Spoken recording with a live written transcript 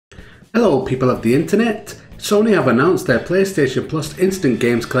Hello people of the internet, Sony have announced their PlayStation Plus Instant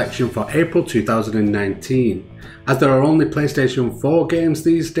Games collection for April 2019. As there are only PlayStation 4 games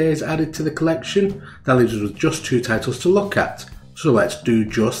these days added to the collection, that leaves us with just 2 titles to look at. So let's do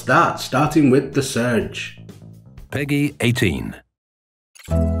just that, starting with The Surge. Peggy 18.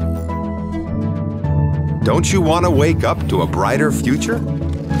 Don't you want to wake up to a brighter future?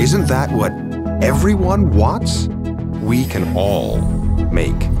 Isn't that what everyone wants? We can all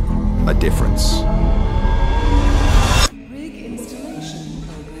make a difference. Rig installation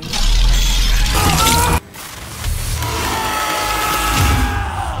program.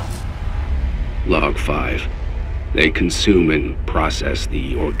 Log 5. They consume and process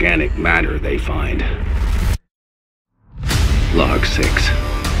the organic matter they find. Log 6.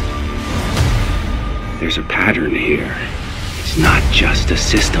 There's a pattern here. It's not just a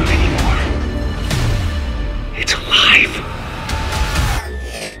system anymore. It's alive.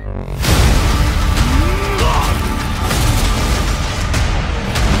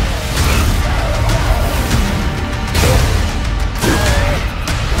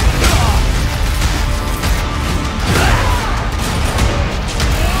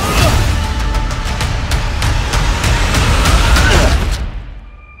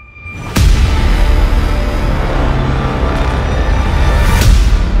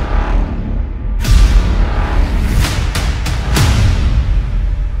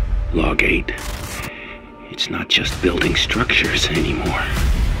 Log 8. It's not just building structures anymore.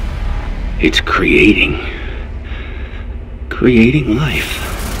 It's creating life.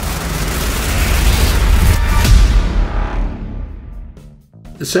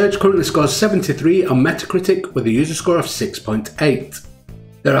 The Surge currently scores 73 on Metacritic with a user score of 6.8.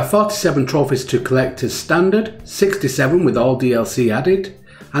 There are 47 trophies to collect as standard, 67 with all DLC added,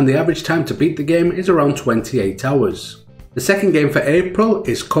 and the average time to beat the game is around 28 hours. The second game for April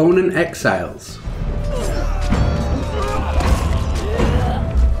is Conan Exiles.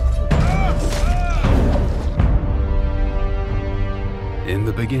 In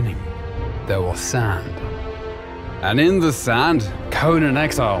the beginning, there was sand. And in the sand, Conan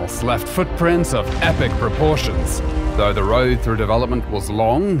Exiles left footprints of epic proportions, though the road through development was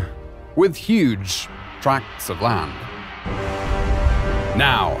long, with huge tracts of land.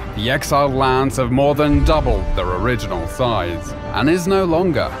 Now, the exiled lands have more than doubled their original size, and is no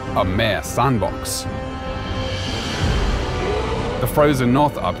longer a mere sandbox. The Frozen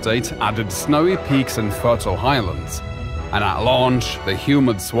North update added snowy peaks and fertile highlands, and at launch, the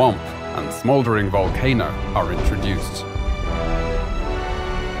humid swamp and smoldering volcano are introduced.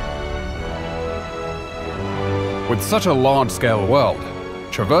 With such a large-scale world,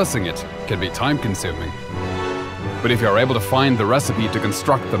 traversing it can be time-consuming. But if you're able to find the recipe to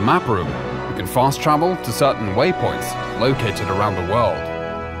construct the map room, you can fast travel to certain waypoints located around the world.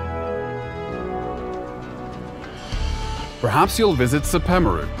 Perhaps you'll visit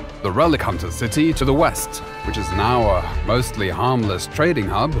Sepemeru, the relic hunter city to the west, which is now a mostly harmless trading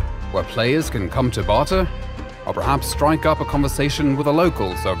hub where players can come to barter, or perhaps strike up a conversation with the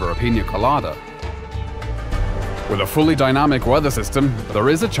locals over a pina colada. With a fully dynamic weather system, there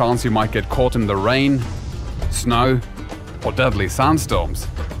is a chance you might get caught in the rain, snow, or deadly sandstorms.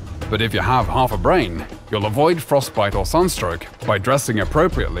 But if you have half a brain, you'll avoid frostbite or sunstroke by dressing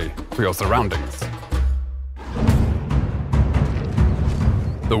appropriately for your surroundings.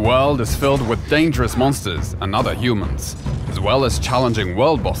 The world is filled with dangerous monsters and other humans, as well as challenging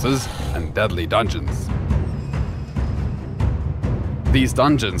world bosses and deadly dungeons. These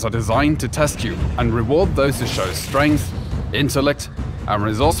dungeons are designed to test you and reward those who show strength, intellect, and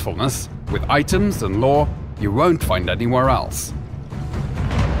resourcefulness with items and lore you won't find anywhere else.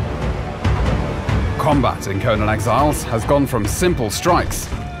 Combat in Conan Exiles has gone from simple strikes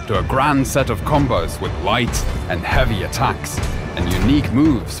to a grand set of combos with light and heavy attacks and unique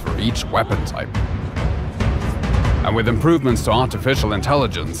moves for each weapon type. And with improvements to artificial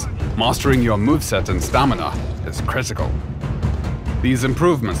intelligence, mastering your moveset and stamina is critical. These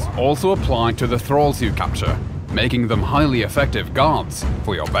improvements also apply to the thralls you capture, making them highly effective guards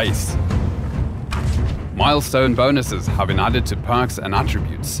for your base. Milestone bonuses have been added to perks and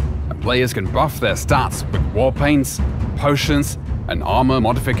attributes, and players can buff their stats with war paints, potions, and armor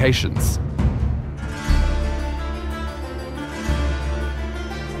modifications.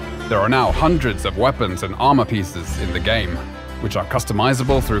 There are now hundreds of weapons and armor pieces in the game, which are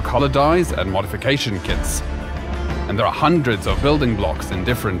customizable through color dyes and modification kits. And there are hundreds of building blocks in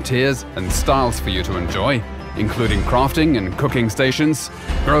different tiers and styles for you to enjoy, including crafting and cooking stations,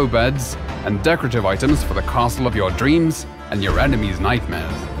 grow beds, and decorative items for the castle of your dreams and your enemy's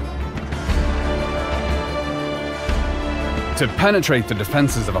nightmares. To penetrate the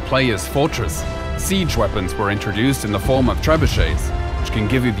defenses of a player's fortress, siege weapons were introduced in the form of trebuchets, which can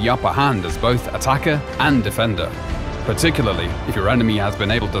give you the upper hand as both attacker and defender, particularly if your enemy has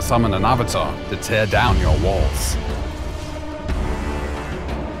been able to summon an avatar to tear down your walls.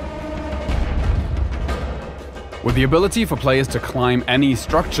 With the ability for players to climb any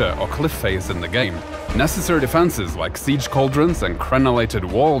structure or cliff face in the game, necessary defenses like siege cauldrons and crenellated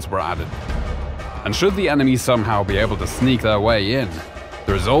walls were added. And should the enemy somehow be able to sneak their way in,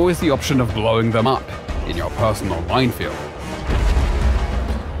 there is always the option of blowing them up in your personal minefield.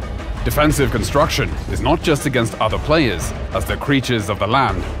 Defensive construction is not just against other players, as the creatures of the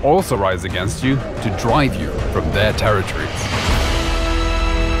land also rise against you to drive you from their territories.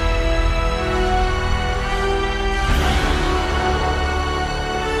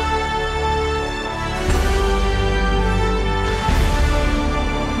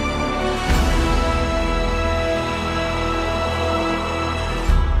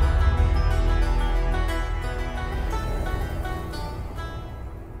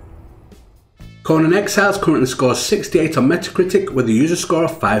 Conan Exiles currently scores 68 on Metacritic with a user score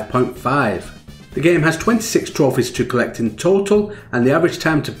of 5.5. The game has 26 trophies to collect in total, and the average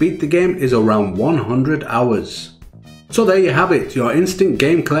time to beat the game is around 100 hours. So there you have it, your instant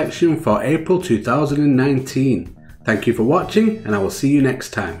game collection for April 2019. Thank you for watching, and I will see you next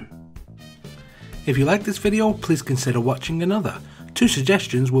time. If you like this video, please consider watching another. 2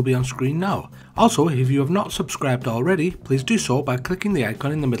 suggestions will be on screen now. Also, if you have not subscribed already, please do so by clicking the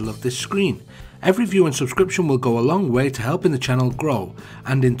icon in the middle of this screen. Every view and subscription will go a long way to helping the channel grow,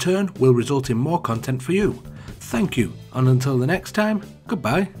 and in turn will result in more content for you. Thank you, and until the next time,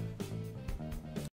 goodbye.